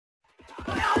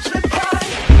Hi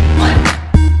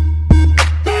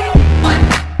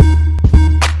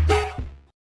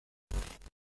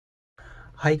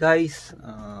guys,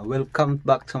 welcome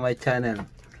back to my channel.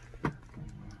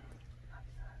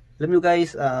 Alam nyo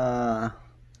guys,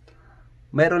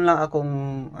 mayroon lang akong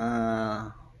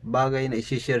bagay na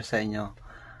i-share sa inyo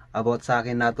about sa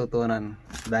akin natutunan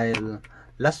dahil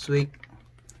last week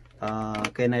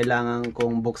kailangan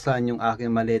kong buksan yung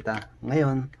aking maleta.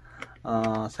 Ngayon,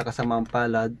 sa kasamaang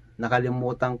palad,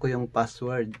 nakalimutan ko yung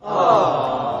password.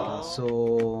 So,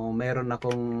 mayroon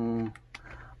akong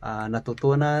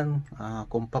natutunan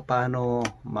kung paano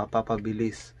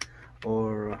mapapabilis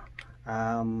or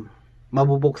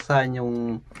mabubuksan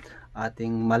yung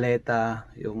ating maleta,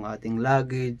 yung ating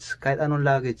luggage, kahit anong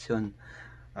luggage yun.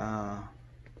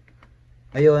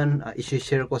 Ngayon,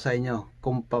 i-share ko sa inyo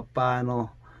kung paano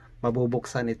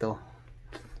mabubuksan ito.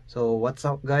 So, what's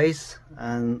up guys?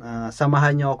 And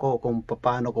samahan nyo ako kung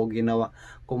paano ko ginawa,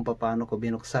 kung paano ko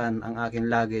binuksan ang aking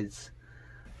luggage.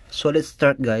 So let's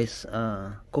start guys.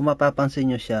 Kung mapapansin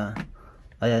nyo siya,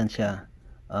 ayan siya,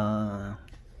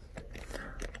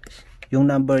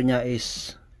 yung number niya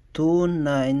is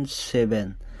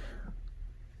 297.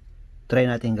 Try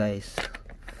natin guys.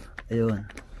 Ayun.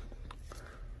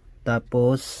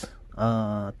 Tapos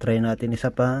try natin isa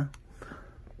pa.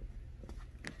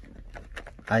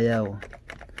 Ayaw.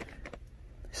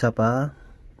 Isa pa.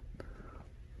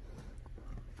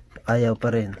 Ayaw pa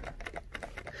rin.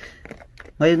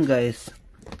 Ngayon guys,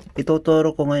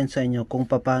 ituturo ko ngayon sa inyo kung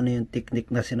paano yung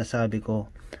technique na sinasabi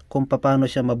ko, kung paano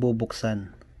siya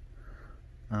mabubuksan.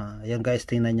 Yan guys,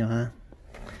 tingnan nyo ha.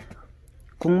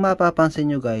 Kung mapapansin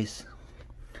nyo guys,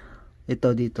 ito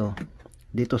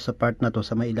dito sa part na to,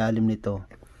 sa may ilalim nito,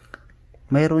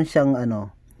 mayroon siyang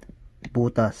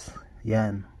butas.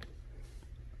 Yan.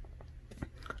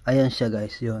 Ayan siya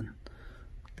guys, yun.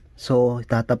 So,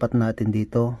 itatapat natin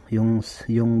dito yung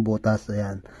butas.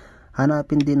 Ayan.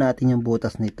 Hanapin din natin yung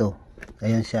butas nito.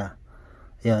 Ayan siya.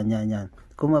 Ayan, yan.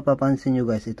 Kung mapapansin nyo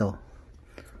guys, ito.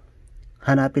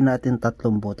 Hanapin natin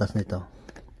tatlong butas nito.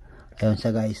 Ayan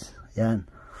siya guys. Ayan.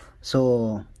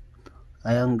 So,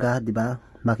 ayan ga, diba?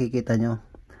 Makikita nyo.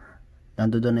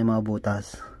 Nandoon yung mga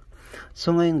butas.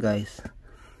 So, ngayon guys,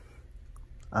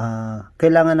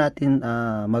 kailangan natin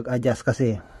mag-adjust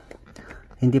kasi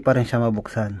hindi pa rin siya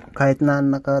mabuksan. Kahit na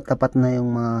nakatapat na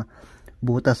yung mga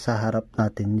butas sa harap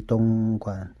natin, itong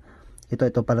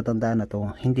ito palatandaan na to,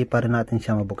 hindi pa rin natin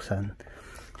siya mabuksan.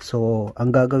 So ang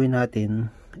gagawin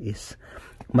natin is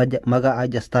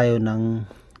mag-a-adjust tayo ng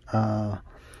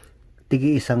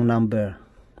tigi-isang number.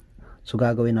 So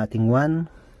gagawin natin 1,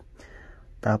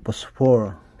 tapos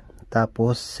 4,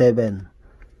 tapos 7,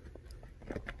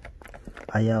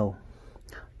 ayaw,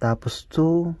 tapos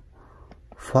 2,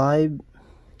 5,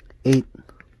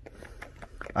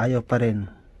 8, ayaw pa rin.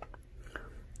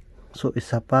 So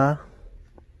isa pa.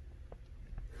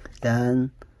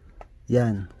 Yan.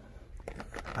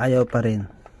 Ayaw pa rin.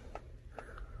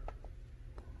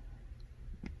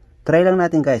 Try lang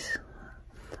natin guys.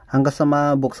 Hanggang sa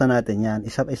mabuksan natin. Yan.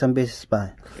 Isang beses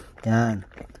pa. Yan.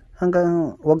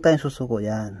 Hanggang wag tayong susuko.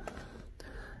 Yan.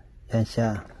 Yan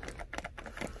siya.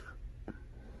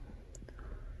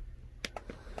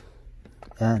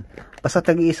 Yan. Basta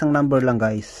tagi-isang number lang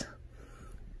guys.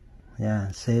 Yan.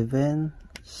 7,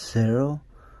 0,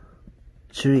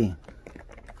 3.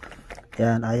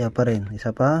 Yan, ayaw pa rin. Isa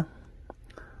pa.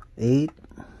 8,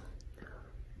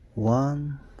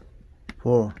 1,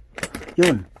 4.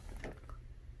 Yun.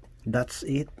 That's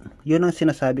it. Yun ang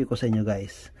sinasabi ko sa inyo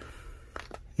guys.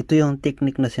 Ito yung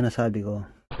technique na sinasabi ko.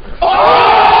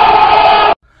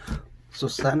 So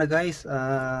sana guys,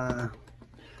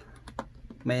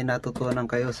 may natutunan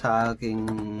kayo sa aking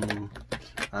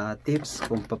tips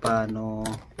kung paano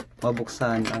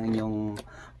mabuksan ang inyong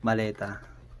maleta.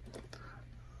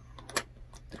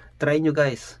 Try nyo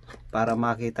guys para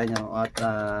makita nyo at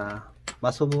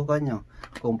masubukan nyo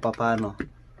kung paano.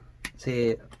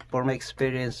 Kasi for my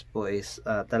experience po is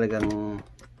talagang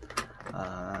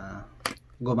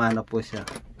gumana po siya.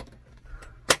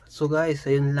 So guys,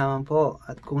 ayun lamang po.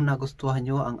 At kung nagustuhan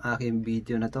nyo ang aking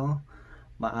video na to,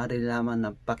 maaari lamang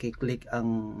na pakiclick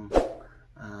ang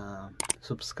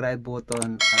subscribe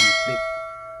button and click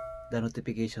the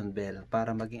notification bell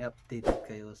para maging updated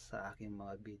kayo sa aking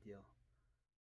mga video.